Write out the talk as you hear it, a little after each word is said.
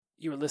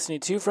You are listening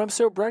to From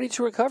Sobriety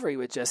to Recovery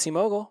with Jesse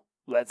Mogul.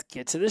 Let's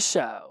get to the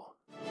show.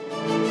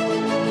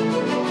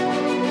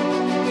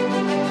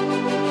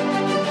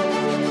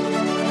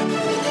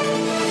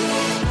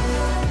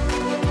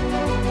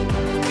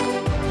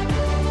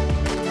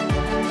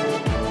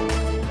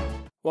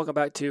 Welcome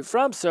back to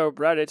From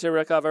Sobriety to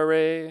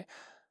Recovery.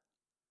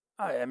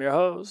 I am your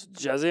host,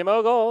 Jesse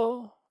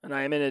Mogul, and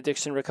I am in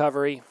addiction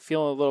recovery.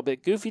 Feeling a little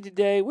bit goofy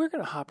today. We're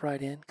going to hop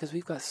right in because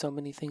we've got so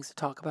many things to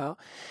talk about.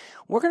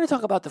 We're going to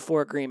talk about the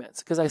 4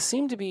 agreements because I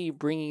seem to be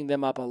bringing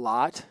them up a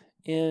lot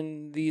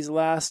in these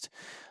last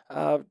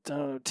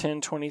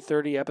 10, 20,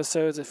 30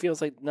 episodes. It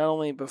feels like not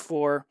only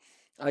before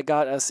I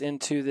got us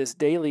into this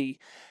daily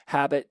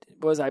habit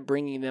was I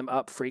bringing them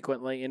up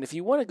frequently. And if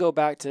you want to go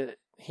back to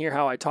hear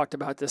how I talked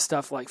about this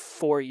stuff like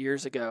 4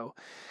 years ago,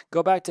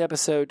 go back to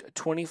episode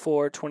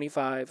 24,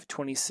 25,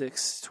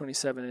 26,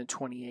 27, and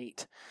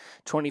 28.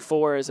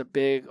 24 is a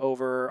big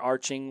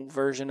overarching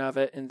version of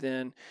it, and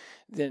then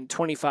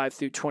 25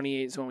 through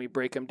 28 is when we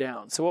break them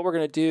down. So what we're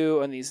going to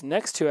do on these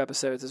next 2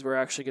 episodes is we're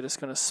actually just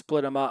going to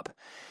split them up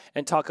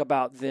and talk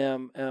about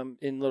them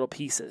in little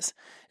pieces.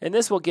 And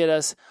this will get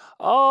us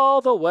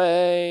all the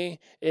way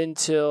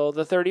until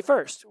the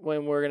 31st,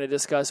 when we're going to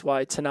discuss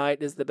why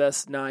tonight is the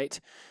best night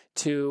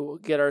to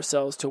get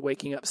ourselves to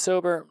waking up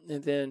sober.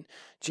 And then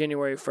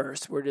January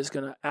 1st, we're just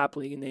going to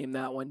aptly name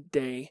that one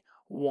Day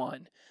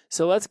 1.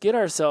 So let's get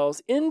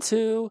ourselves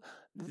into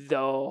the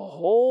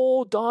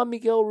whole Don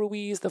Miguel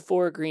Ruiz, the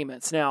 4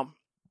 agreements. Now,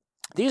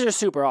 these are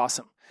super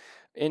awesome.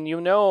 And you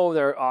know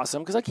they're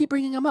awesome because I keep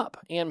bringing them up.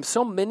 And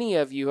so many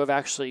of you have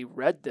actually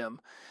read them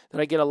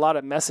that I get a lot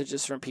of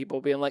messages from people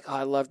being like, oh,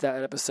 I loved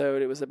that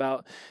episode. It was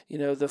about,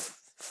 the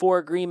 4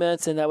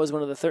 agreements, and that was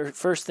one of the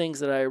first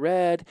things that I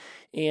read,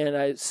 and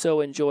I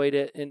so enjoyed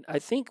it. And I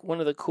think one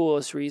of the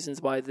coolest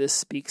reasons why this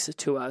speaks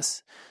to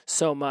us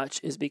so much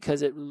is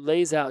because it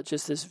lays out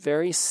just this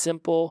very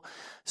simple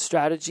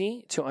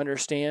strategy to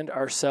understand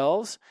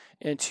ourselves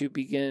and to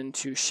begin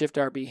to shift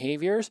our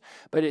behaviors,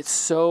 but it's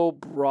so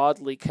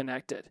broadly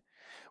connected.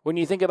 When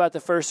you think about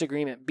the first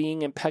agreement,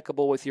 being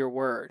impeccable with your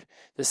word.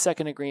 The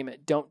second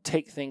agreement, don't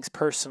take things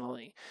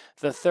personally.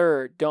 The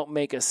third, don't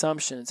make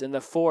assumptions. And the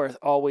fourth,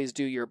 always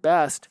do your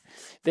best.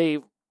 They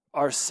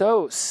are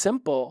so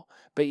simple,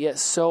 but yet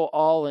so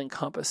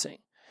all-encompassing.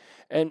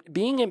 And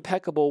being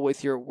impeccable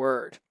with your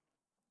word.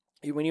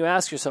 When you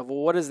ask yourself, well,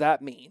 what does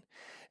that mean?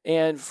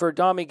 And for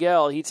Don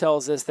Miguel, he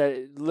tells us that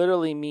it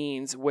literally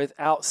means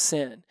without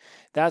sin.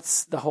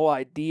 That's the whole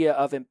idea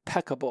of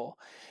impeccable.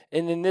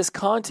 And in this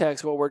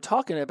context, what we're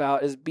talking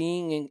about is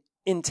being in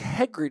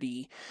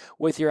integrity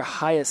with your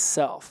highest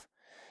self,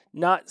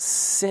 not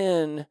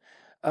sin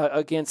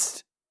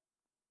against.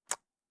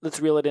 Let's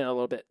reel it in a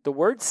little bit. The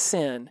word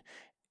sin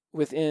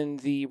within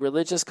the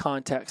religious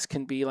context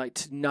can be like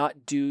to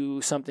not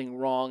do something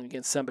wrong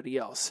against somebody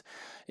else.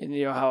 And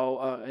you know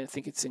how I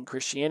think it's in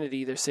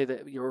Christianity, they say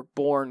that you're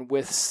born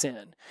with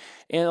sin.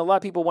 And a lot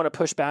of people want to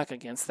push back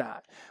against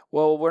that.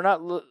 Well, we're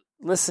not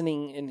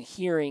listening and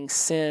hearing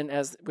sin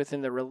as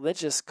within the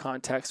religious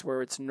context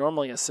where it's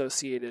normally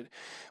associated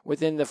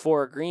within the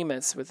 4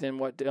 agreements, within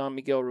what Don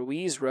Miguel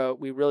Ruiz wrote.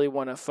 We really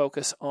want to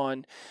focus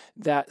on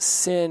that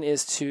sin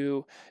is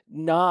to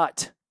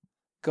not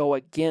go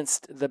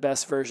against the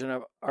best version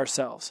of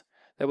ourselves,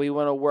 that we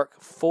want to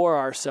work for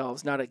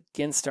ourselves, not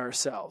against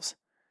ourselves.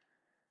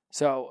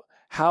 So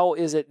how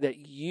is it that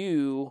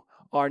you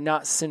are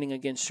not sinning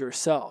against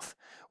yourself?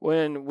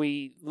 When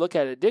we look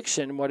at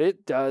addiction, what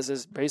it does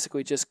is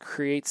basically just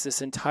creates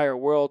this entire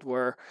world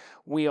where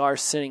we are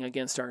sinning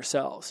against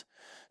ourselves.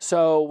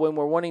 So when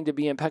we're wanting to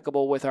be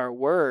impeccable with our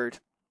word,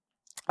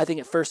 I think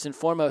it first and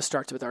foremost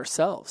starts with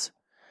ourselves.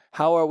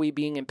 How are we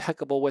being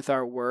impeccable with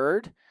our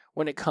word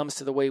when it comes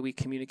to the way we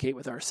communicate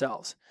with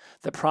ourselves,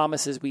 the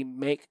promises we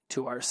make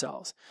to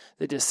ourselves,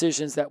 the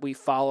decisions that we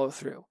follow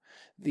through,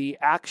 the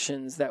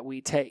actions that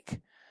we take?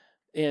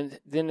 And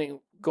then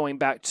going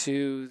back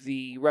to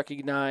the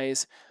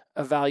recognize,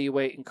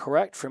 evaluate, and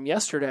correct from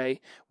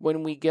yesterday,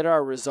 when we get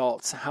our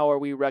results, how are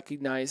we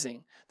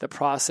recognizing the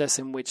process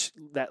in which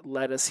that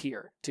led us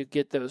here to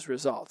get those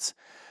results?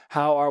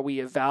 How are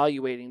we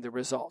evaluating the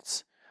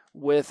results?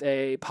 With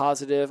a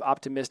positive,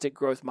 optimistic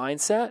growth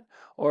mindset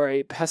or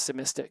a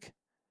pessimistic,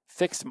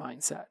 fixed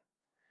mindset?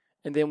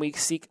 And then we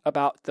seek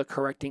about the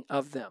correcting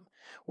of them.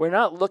 We're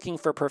not looking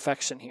for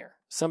perfection here.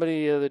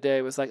 Somebody the other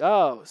day was like,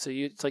 oh, so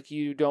it's like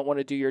you don't want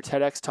to do your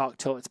TEDx talk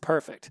till it's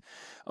perfect.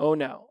 Oh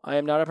no, I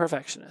am not a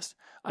perfectionist.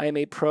 I am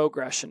a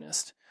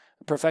progressionist.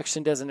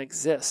 Perfection doesn't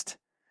exist.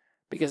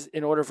 Because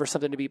in order for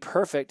something to be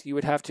perfect, you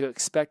would have to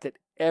expect that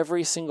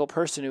every single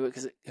person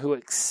who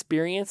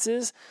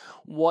experiences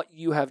what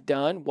you have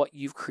done, what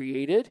you've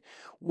created,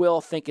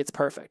 will think it's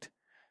perfect.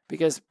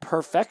 Because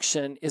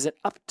perfection isn't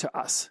up to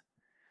us.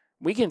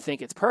 We can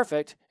think it's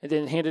perfect and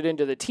then hand it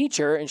into the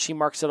teacher and she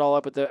marks it all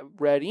up with the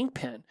red ink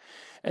pen.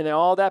 And then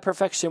all that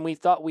perfection we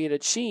thought we had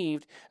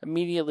achieved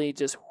immediately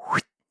just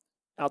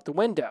out the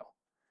window.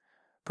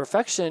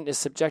 Perfection is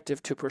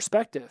subjective to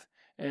perspective.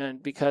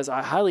 And because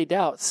I highly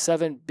doubt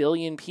 7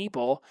 billion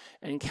people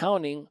and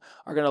counting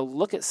are going to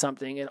look at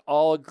something and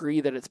all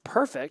agree that it's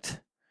perfect.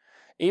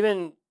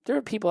 Even there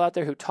are people out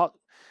there who talk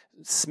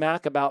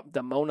smack about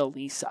the Mona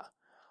Lisa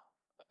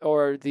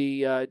or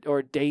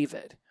or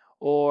David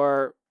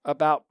or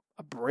about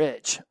a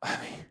bridge. I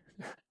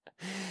mean,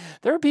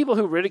 there are people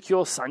who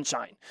ridicule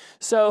sunshine.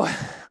 So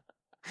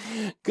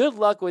good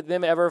luck with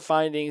them ever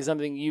finding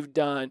something you've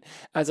done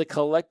as a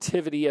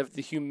collectivity of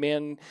the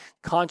human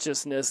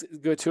consciousness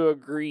go to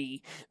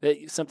agree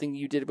that something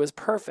you did was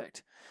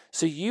perfect.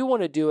 So you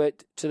want to do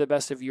it to the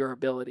best of your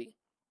ability.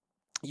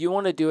 You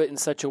want to do it in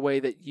such a way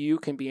that you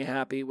can be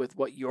happy with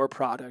what your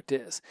product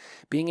is.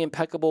 Being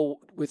impeccable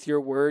with your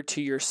word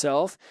to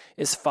yourself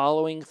is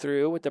following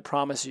through with the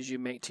promises you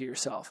make to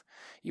yourself.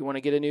 You want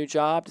to get a new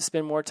job to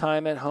spend more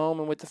time at home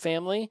and with the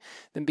family,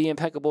 then be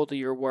impeccable to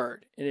your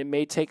word. And it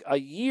may take a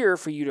year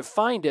for you to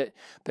find it,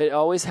 but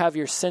always have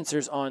your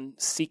sensors on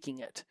seeking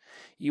it.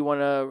 You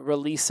want to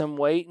release some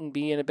weight and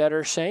be in a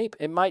better shape.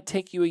 It might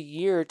take you a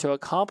year to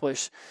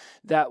accomplish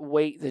that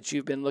weight that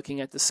you've been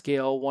looking at the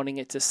scale, wanting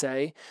it to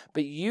say,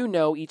 but you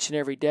know each and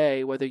every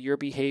day whether your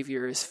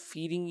behavior is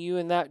feeding you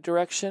in that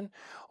direction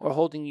or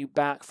holding you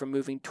back from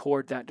moving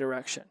toward that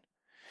direction.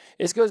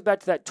 This goes back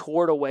to that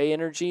toward away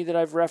energy that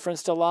I've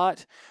referenced a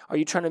lot. Are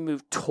you trying to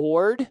move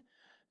toward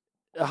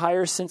a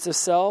higher sense of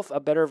self, a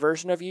better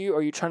version of you, or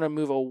are you trying to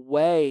move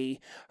away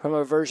from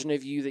a version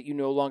of you that you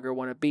no longer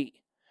want to be?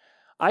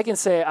 I can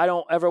say I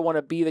don't ever want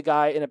to be the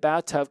guy in a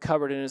bathtub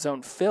covered in his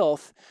own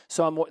filth,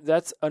 so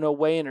that's an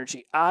away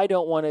energy. I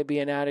don't want to be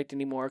an addict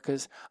anymore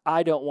because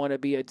I don't want to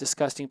be a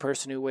disgusting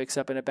person who wakes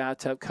up in a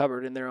bathtub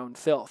covered in their own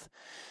filth.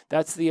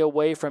 That's the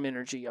away from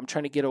energy. I'm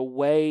trying to get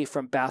away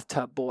from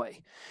bathtub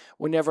boy.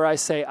 Whenever I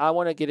say I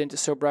want to get into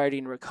sobriety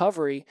and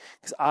recovery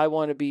because I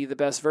want to be the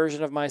best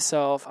version of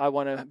myself, I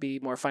want to be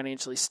more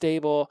financially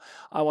stable,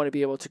 I want to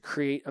be able to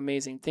create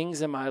amazing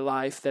things in my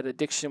life that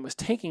addiction was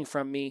taking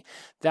from me,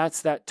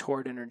 that's that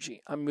toward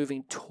energy. I'm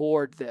moving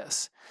toward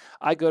this.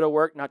 I go to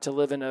work not to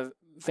live in a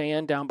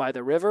van down by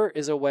the river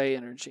is away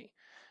energy.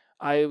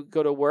 I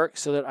go to work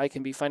so that I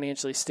can be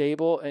financially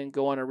stable and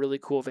go on a really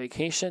cool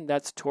vacation.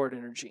 That's toward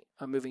energy.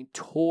 I'm moving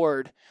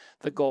toward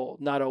the goal,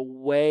 not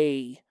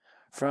away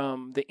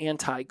from the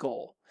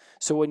anti-goal.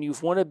 So when you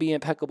want to be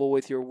impeccable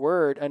with your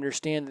word,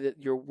 understand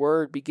that your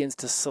word begins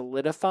to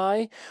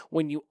solidify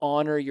when you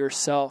honor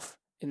yourself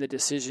in the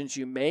decisions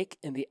you make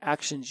and the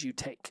actions you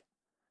take.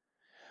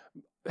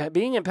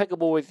 Being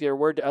impeccable with your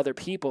word to other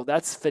people,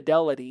 that's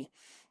fidelity.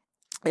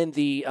 In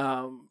the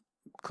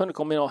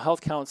clinical mental health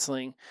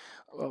counseling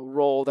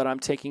role that I'm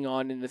taking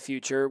on in the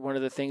future, one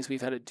of the things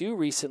we've had to do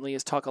recently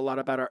is talk a lot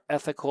about our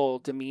ethical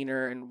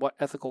demeanor and what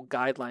ethical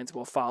guidelines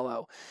we'll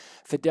follow.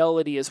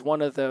 Fidelity is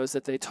one of those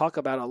that they talk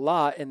about a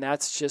lot, and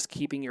that's just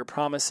keeping your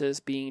promises,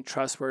 being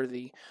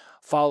trustworthy,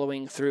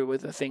 following through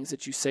with the things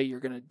that you say you're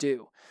going to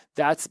do.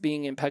 That's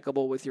being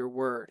impeccable with your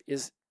word,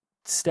 is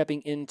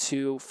stepping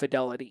into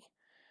fidelity,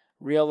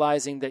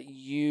 realizing that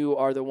you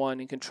are the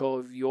one in control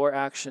of your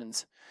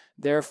actions.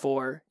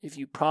 Therefore, if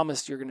you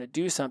promised you're going to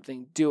do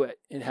something, do it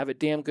and have a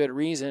damn good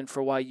reason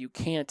for why you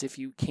can't if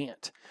you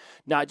can't.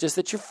 Not just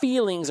that your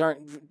feelings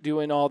aren't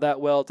doing all that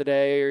well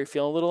today or you're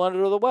feeling a little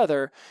under the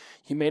weather.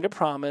 You made a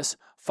promise,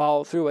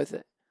 follow through with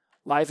it.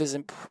 Life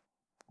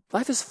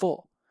is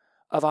full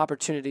of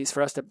opportunities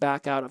for us to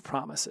back out of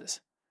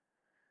promises.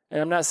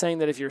 And I'm not saying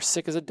that if you're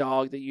sick as a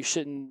dog that you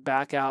shouldn't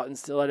back out and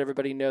still let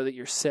everybody know that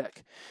you're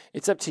sick.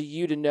 It's up to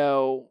you to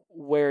know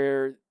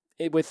where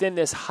within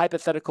this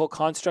hypothetical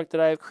construct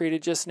that I have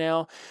created just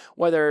now,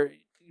 whether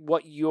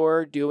what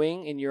you're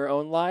doing in your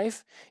own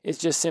life is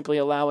just simply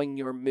allowing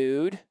your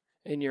mood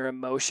and your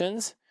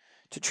emotions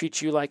to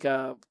treat you like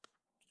a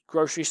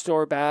grocery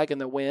store bag in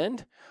the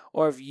wind,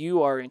 or if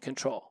you are in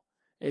control.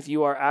 If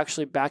you are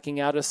actually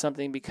backing out of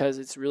something because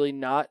it's really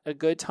not a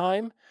good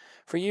time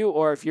for you,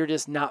 or if you're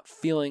just not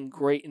feeling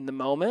great in the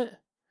moment.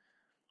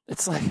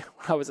 It's like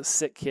when I was a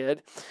sick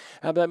kid,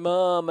 I'd be like,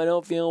 Mom, I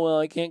don't feel well.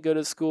 I can't go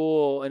to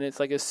school. And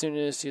it's like as soon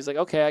as she's like,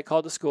 okay, I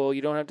called the school.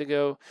 You don't have to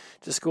go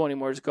to school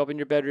anymore. Just go up in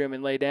your bedroom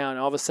and lay down. And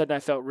all of a sudden I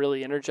felt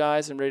really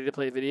energized and ready to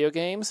play video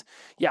games.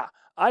 Yeah,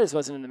 I just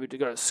wasn't in the mood to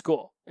go to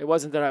school. It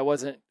wasn't that I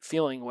wasn't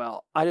feeling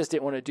well. I just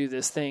didn't want to do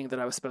this thing that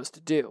I was supposed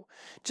to do.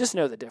 Just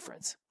know the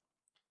difference.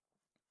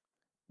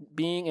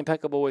 Being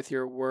impeccable with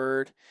your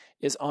word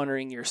is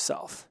honoring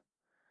yourself.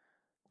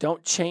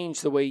 Don't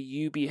change the way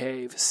you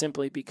behave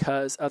simply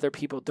because other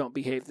people don't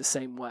behave the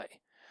same way.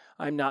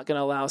 I'm not going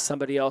to allow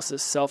somebody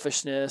else's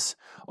selfishness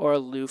or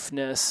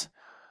aloofness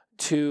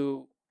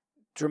to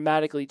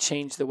dramatically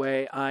change the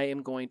way I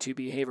am going to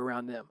behave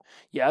around them.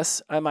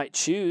 Yes, I might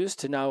choose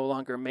to no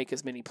longer make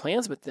as many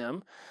plans with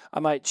them. I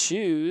might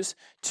choose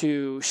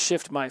to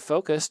shift my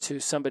focus to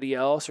somebody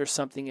else or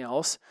something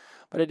else,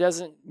 but it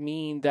doesn't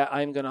mean that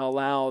I'm going to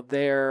allow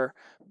their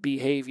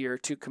behavior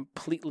to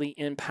completely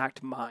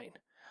impact mine.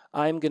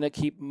 I'm going to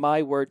keep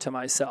my word to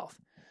myself,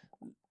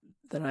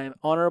 that I am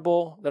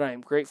honorable, that I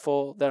am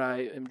grateful, that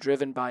I am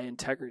driven by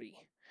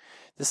integrity.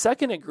 The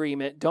second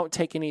agreement, don't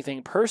take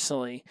anything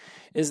personally,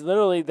 is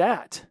literally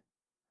that.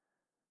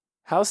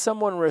 How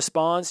someone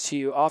responds to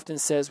you often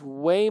says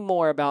way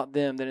more about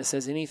them than it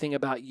says anything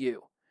about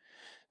you.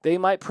 They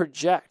might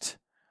project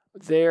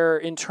their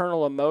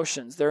internal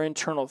emotions, their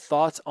internal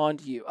thoughts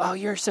onto you. Oh,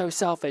 you're so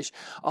selfish.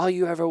 All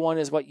you ever want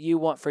is what you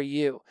want for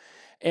you.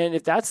 And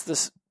if that's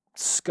the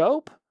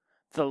scope,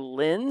 the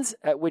lens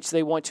at which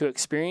they want to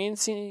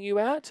experience you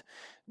at,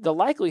 the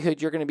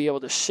likelihood you're going to be able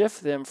to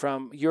shift them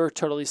from you're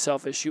totally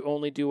selfish, you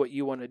only do what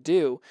you want to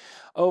do,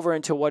 over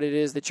into what it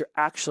is that you're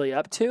actually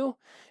up to,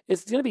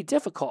 it's going to be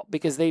difficult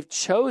because they've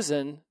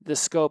chosen the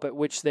scope at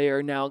which they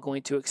are now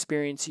going to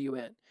experience you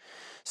in.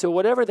 So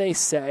whatever they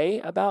say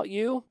about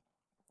you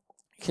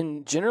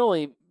can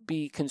generally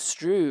be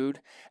construed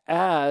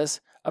as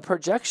a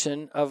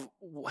projection of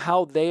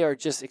how they are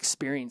just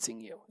experiencing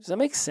you. Does that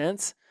make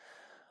sense?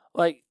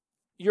 Like,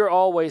 you're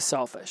always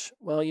selfish.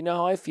 Well, you know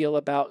how I feel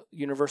about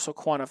universal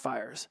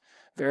quantifiers.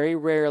 Very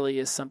rarely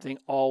is something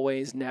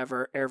always,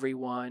 never,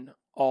 everyone,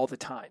 all the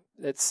time.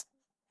 That's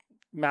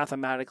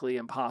mathematically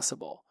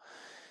impossible.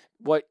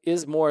 What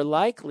is more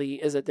likely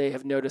is that they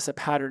have noticed a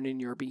pattern in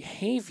your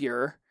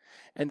behavior,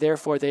 and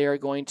therefore they are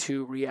going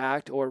to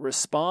react or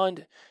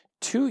respond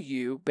to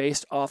you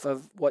based off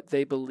of what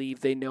they believe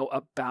they know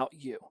about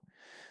you.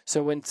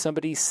 So when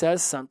somebody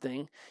says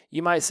something,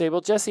 you might say,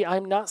 well, Jesse,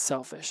 I'm not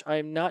selfish.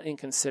 I'm not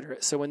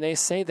inconsiderate. So when they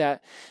say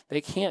that,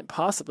 they can't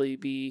possibly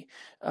be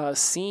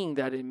seeing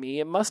that in me.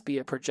 It must be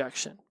a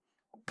projection,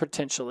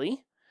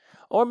 potentially.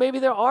 Or maybe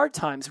there are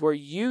times where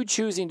you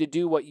choosing to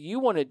do what you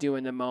want to do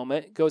in the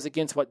moment goes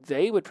against what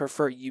they would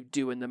prefer you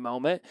do in the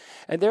moment.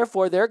 And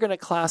therefore, they're going to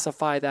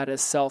classify that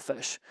as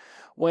selfish.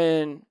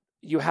 When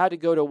you had to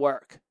go to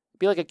work,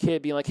 be like a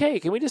kid being like, hey,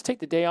 can we just take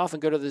the day off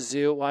and go to the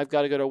zoo? Well, I've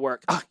got to go to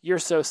work. Oh, you're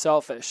so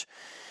selfish.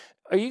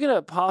 Are you going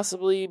to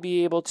possibly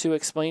be able to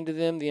explain to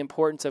them the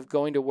importance of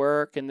going to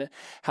work and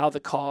how the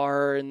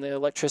car and the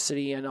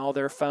electricity and all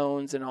their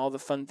phones and all the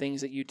fun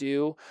things that you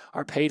do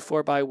are paid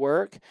for by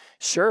work?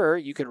 Sure,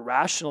 you could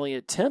rationally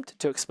attempt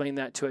to explain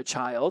that to a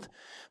child,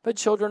 but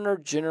children are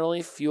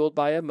generally fueled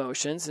by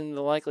emotions, and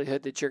the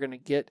likelihood that you're going to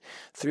get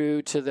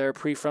through to their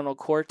prefrontal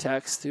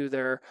cortex, through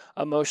their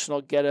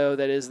emotional ghetto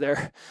that is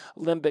their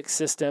limbic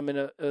system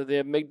and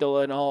the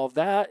amygdala and all of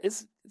that,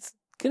 it's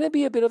going to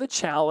be a bit of a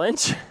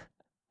challenge.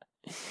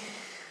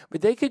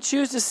 But they could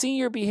choose to see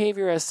your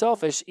behavior as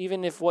selfish,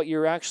 even if what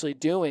you're actually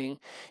doing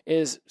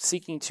is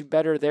seeking to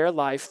better their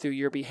life through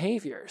your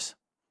behaviors.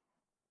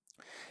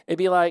 It'd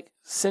be like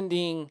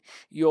sending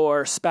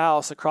your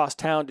spouse across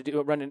town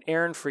to run an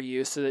errand for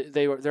you so that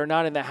they're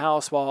not in the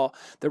house while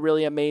the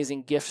really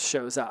amazing gift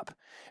shows up.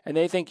 And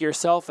they think you're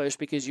selfish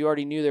because you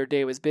already knew their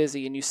day was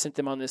busy and you sent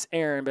them on this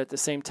errand, but at the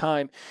same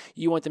time,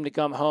 you want them to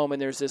come home and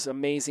there's this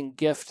amazing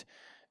gift.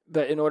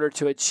 But in order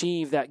to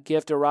achieve that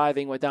gift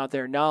arriving without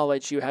their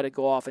knowledge, you had to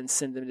go off and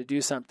send them to do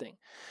something.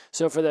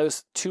 So for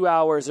those 2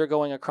 hours they're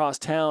going across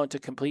town to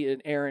complete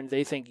an errand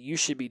they think you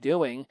should be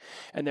doing,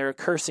 and they're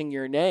cursing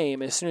your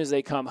name, as soon as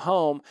they come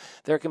home,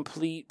 their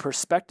complete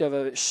perspective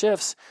of it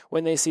shifts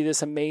when they see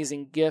this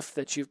amazing gift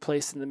that you've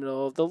placed in the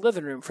middle of the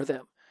living room for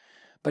them.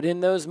 But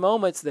in those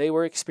moments, they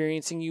were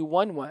experiencing you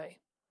one way.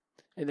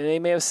 And they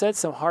may have said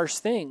some harsh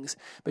things,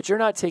 but you're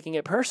not taking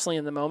it personally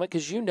in the moment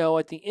because you know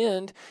at the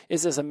end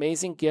is this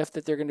amazing gift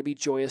that they're going to be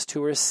joyous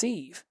to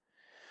receive.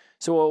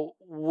 So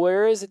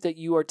where is it that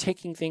you are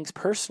taking things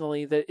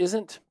personally that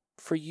isn't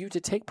for you to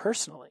take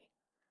personally?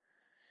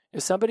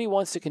 If somebody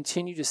wants to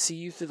continue to see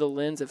you through the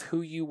lens of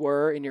who you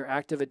were in your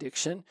active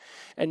addiction,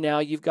 and now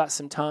you've got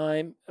some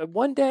time,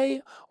 one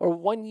day or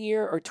 1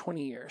 year or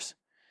 20 years,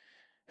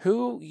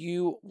 who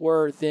you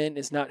were then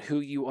is not who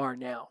you are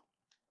now.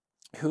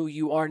 Who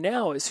you are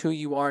now is who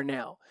you are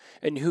now.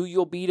 And who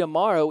you'll be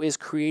tomorrow is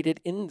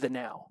created in the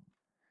now.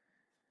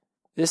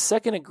 This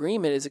second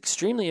agreement is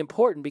extremely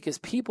important because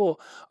people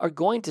are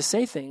going to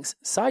say things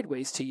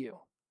sideways to you.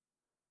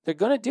 They're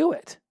going to do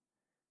it.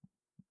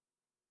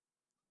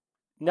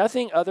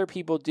 Nothing other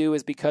people do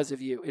is because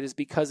of you. It is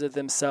because of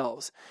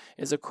themselves,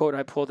 is a quote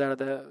I pulled out of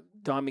the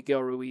Don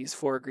Miguel Ruiz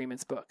 4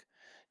 Agreements book.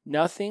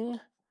 Nothing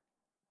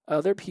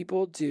other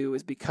people do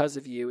is because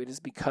of you. It is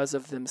because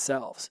of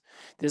themselves.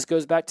 This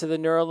goes back to the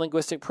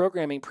neuro-linguistic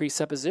programming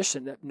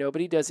presupposition that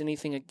nobody does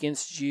anything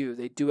against you.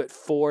 They do it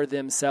for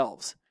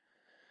themselves.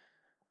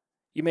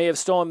 You may have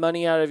stolen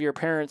money out of your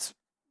parents'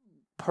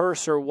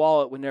 purse or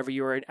wallet whenever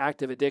you were in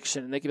active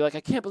addiction, and they could be like,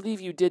 I can't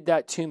believe you did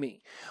that to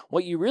me.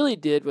 What you really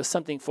did was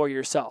something for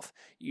yourself.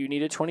 You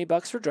needed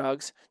 $20 for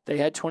drugs. They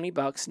had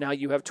 $20. Now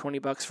you have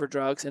 $20 for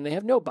drugs, and they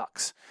have no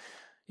bucks.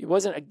 It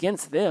wasn't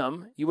against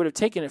them. You would have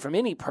taken it from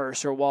any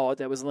purse or wallet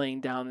that was laying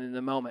down in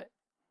the moment.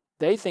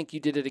 They think you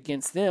did it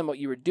against them. What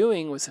you were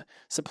doing was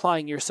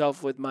supplying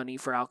yourself with money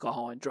for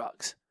alcohol and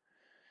drugs.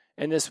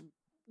 And this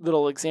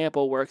little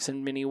example works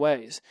in many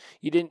ways.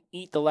 You didn't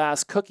eat the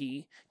last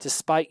cookie to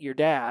spite your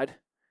dad.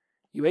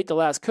 You ate the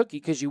last cookie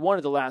because you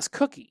wanted the last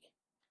cookie.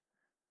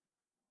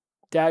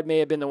 Dad may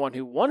have been the one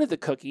who wanted the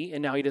cookie,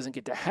 and now he doesn't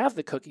get to have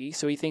the cookie,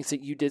 so he thinks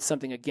that you did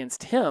something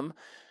against him.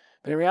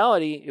 But in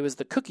reality, it was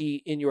the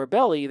cookie in your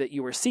belly that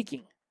you were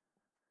seeking.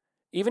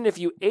 Even if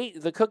you ate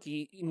the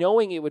cookie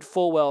knowing it would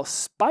full well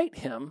spite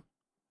him,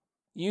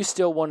 You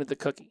still wanted the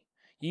cookie.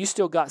 You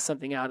still got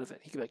something out of it.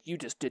 He could be like, you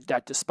just did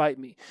that to spite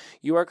me.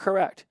 You are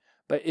correct.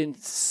 But in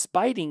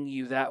spiting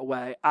you that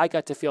way, I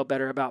got to feel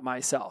better about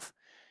myself.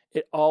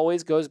 It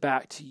always goes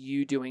back to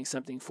you doing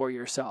something for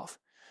yourself.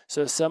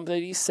 So if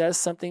somebody says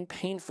something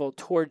painful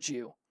towards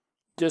you,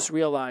 just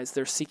realize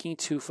they're seeking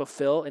to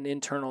fulfill an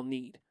internal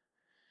need.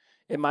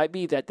 It might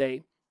be that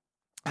they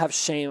have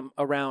shame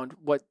around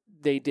what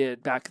they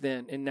did back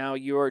then, and now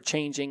you're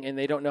changing and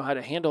they don't know how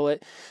to handle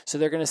it, so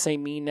they're going to say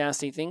mean,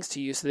 nasty things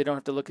to you so they don't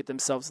have to look at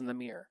themselves in the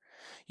mirror.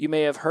 You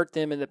may have hurt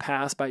them in the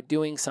past by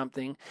doing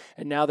something,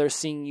 and now they're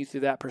seeing you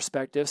through that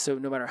perspective, so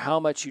no matter how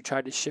much you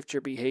try to shift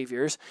your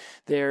behaviors,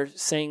 they're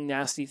saying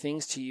nasty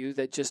things to you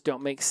that just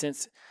don't make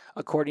sense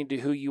according to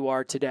who you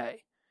are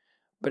today.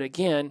 But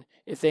again,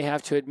 if they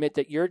have to admit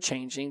that you're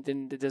changing,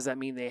 then does that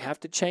mean they have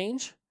to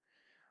change?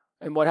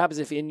 And what happens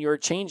if in your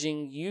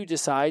changing, you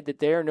decide that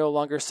they are no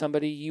longer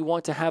somebody you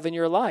want to have in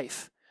your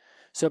life?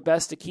 So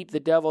best to keep the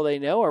devil they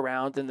know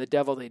around than the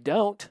devil they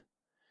don't.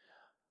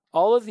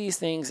 All of these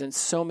things and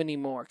so many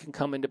more can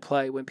come into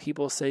play when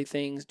people say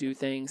things, do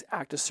things,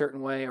 act a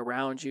certain way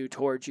around you,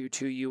 towards you,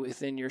 to you,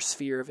 within your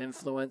sphere of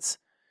influence.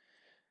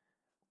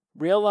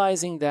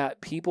 Realizing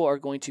that people are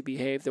going to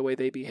behave the way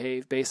they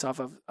behave based off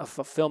of a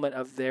fulfillment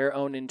of their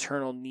own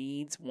internal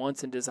needs,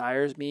 wants, and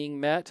desires being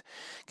met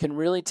can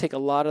really take a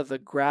lot of the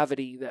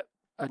gravity that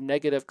a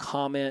negative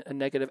comment, a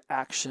negative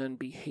action,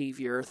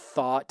 behavior,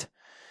 thought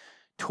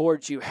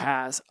towards you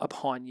has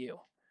upon you.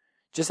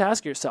 Just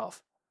ask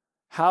yourself,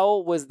 how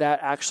was that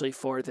actually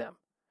for them?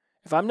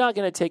 If I'm not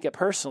going to take it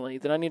personally,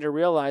 then I need to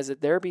realize that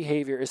their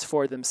behavior is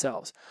for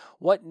themselves.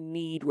 What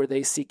need were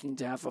they seeking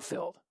to have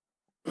fulfilled?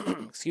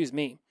 Excuse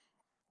me.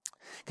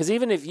 Because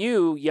even if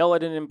you yell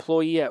at an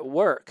employee at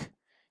work,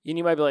 and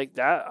you might be like,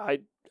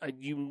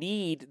 you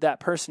need that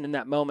person in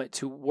that moment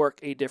to work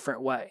a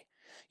different way.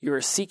 You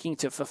are seeking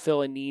to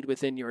fulfill a need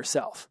within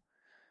yourself.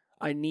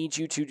 I need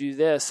you to do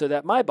this so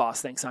that my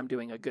boss thinks I'm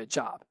doing a good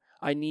job.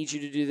 I need you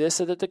to do this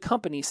so that the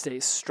company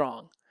stays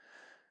strong.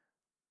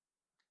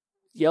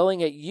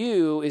 Yelling at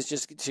you is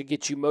just to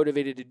get you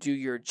motivated to do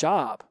your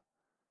job.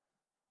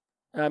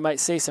 And I might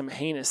say some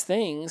heinous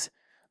things,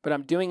 but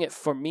I'm doing it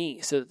for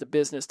me so that the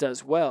business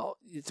does well.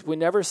 It's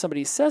whenever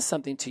somebody says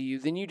something to you,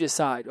 then you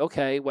decide,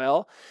 okay,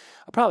 well,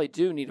 I probably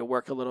do need to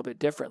work a little bit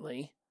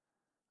differently.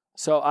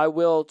 So I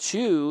will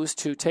choose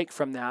to take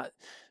from that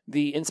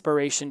the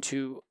inspiration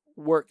to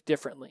work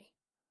differently.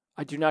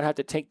 I do not have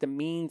to take the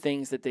mean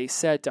things that they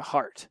said to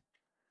heart.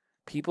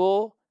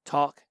 People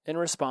talk and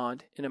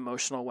respond in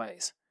emotional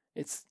ways.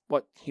 It's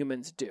what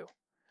humans do.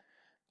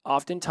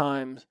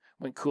 Oftentimes,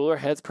 when cooler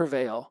heads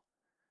prevail,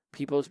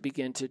 people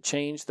begin to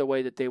change the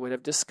way that they would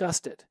have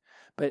discussed it.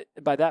 But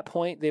by that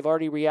point, they've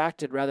already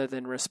reacted rather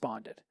than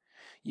responded.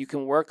 You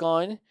can work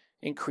on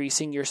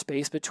increasing your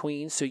space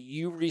between so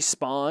you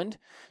respond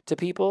to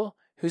people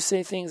who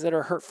say things that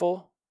are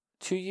hurtful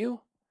to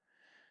you.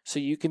 So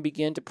you can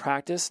begin to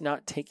practice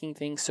not taking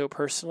things so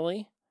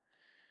personally.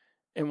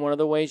 And one of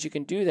the ways you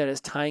can do that is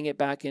tying it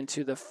back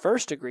into the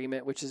first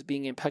agreement, which is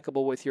being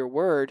impeccable with your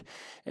word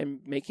and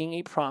making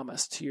a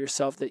promise to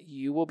yourself that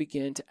you will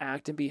begin to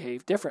act and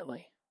behave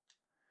differently.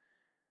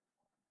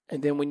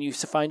 And then when you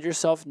find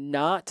yourself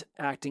not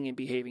acting and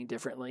behaving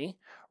differently,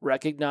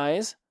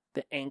 recognize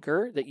the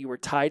anchor that you were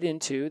tied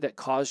into that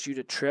caused you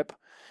to trip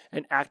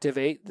and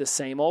activate the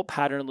same old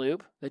pattern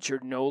loop that you're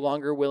no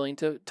longer willing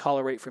to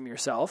tolerate from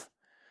yourself.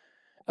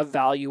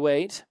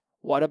 Evaluate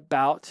what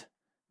about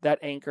that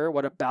anchor,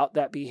 what about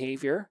that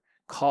behavior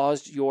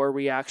caused your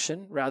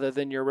reaction rather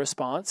than your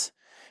response,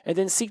 and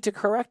then seek to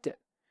correct it.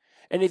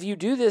 And if you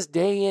do this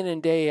day in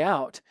and day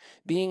out,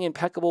 being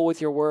impeccable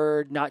with your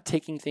word, not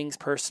taking things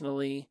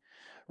personally,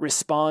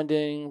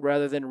 responding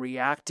rather than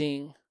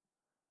reacting,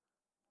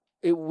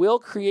 it will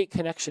create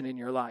connection in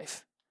your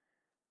life.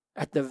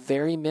 At the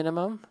very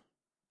minimum,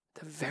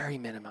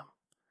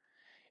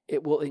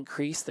 it will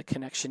increase the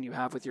connection you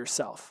have with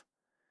yourself.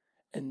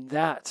 And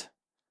that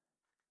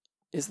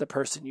is the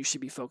person you should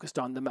be focused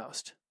on the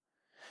most.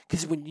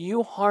 Because when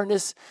you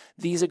harness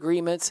these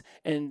agreements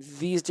and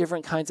these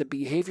different kinds of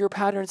behavior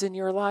patterns in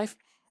your life,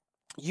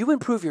 you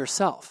improve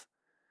yourself.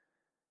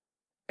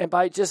 And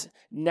by just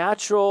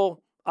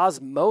natural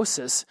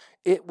osmosis,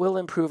 it will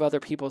improve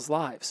other people's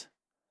lives.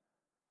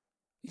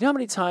 You know how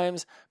many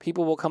times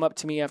people will come up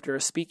to me after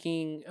a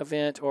speaking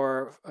event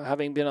or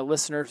having been a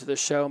listener to the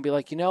show and be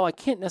like, I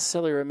can't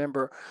necessarily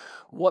remember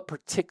what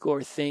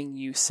particular thing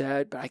you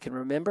said, but I can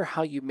remember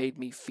how you made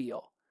me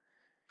feel.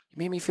 You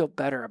made me feel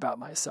better about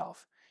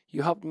myself.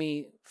 You helped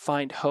me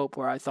find hope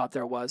where I thought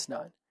there was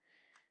none.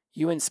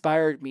 You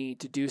inspired me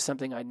to do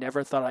something I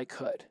never thought I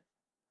could.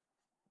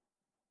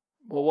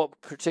 Well, what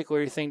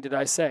particular thing did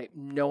I say?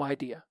 No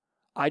idea.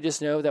 I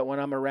just know that when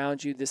I'm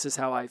around you, this is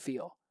how I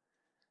feel.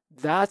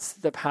 That's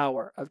the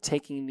power of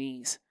taking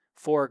these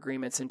 4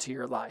 agreements into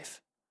your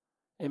life.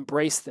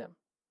 Embrace them.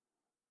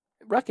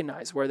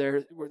 Recognize where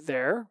they're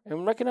there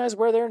and recognize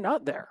where they're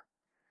not there.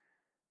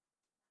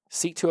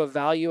 Seek to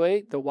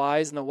evaluate the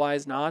whys and the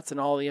whys nots and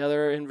all the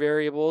other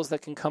invariables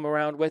that can come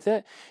around with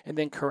it, and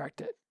then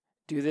correct it.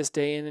 Do this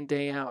day in and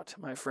day out,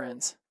 my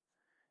friends,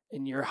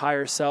 and your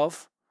higher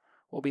self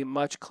will be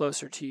much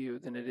closer to you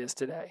than it is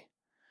today.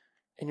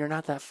 And you're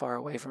not that far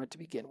away from it to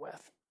begin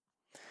with.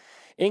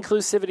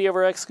 Inclusivity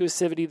over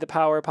exclusivity, the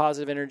power of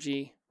positive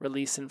energy,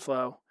 release and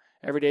flow.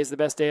 Every day is the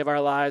best day of our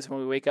lives when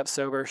we wake up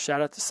sober.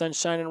 Shout out to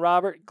Sunshine and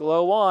Robert.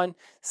 Glow on.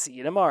 See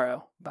you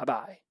tomorrow.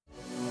 Bye-bye.